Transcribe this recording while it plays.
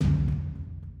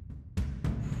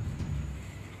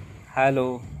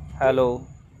Hello, hello,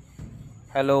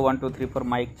 hello. 1 2 3 4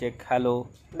 mic check. Hello,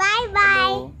 Bye bye.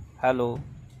 hello, hello.